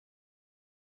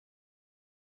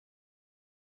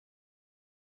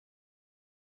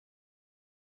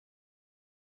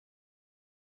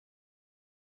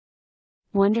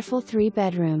Wonderful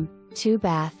 3-bedroom,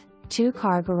 2-bath,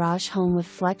 2-car garage home with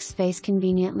flex space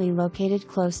conveniently located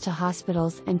close to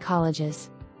hospitals and colleges.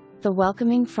 The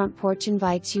welcoming front porch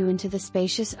invites you into the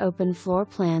spacious open floor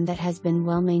plan that has been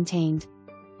well maintained.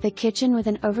 The kitchen with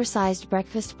an oversized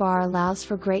breakfast bar allows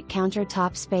for great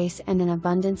countertop space and an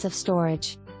abundance of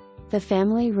storage. The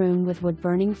family room with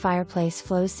wood-burning fireplace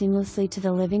flows seamlessly to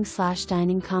the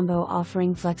living/dining combo,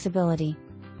 offering flexibility.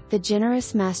 The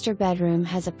generous master bedroom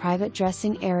has a private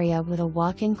dressing area with a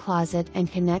walk-in closet and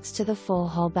connects to the full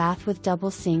hall bath with double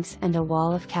sinks and a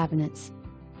wall of cabinets.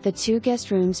 The 2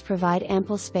 guest rooms provide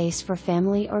ample space for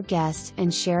family or guests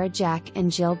and share a Jack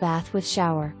and Jill bath with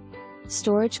shower.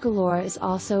 Storage galore is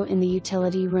also in the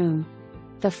utility room.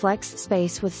 The flex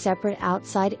space with separate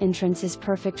outside entrance is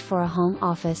perfect for a home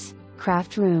office,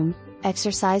 craft room,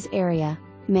 exercise area,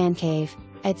 man cave,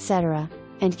 etc.,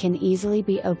 and can easily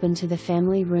be opened to the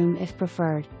family room if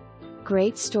preferred.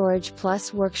 Great storage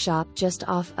plus workshop just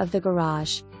off of the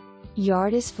garage.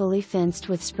 Yard is fully fenced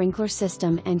with sprinkler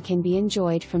system and can be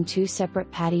enjoyed from 2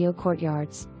 separate patio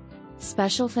courtyards.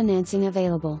 Special financing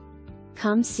available.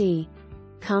 Come see.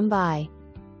 Come buy.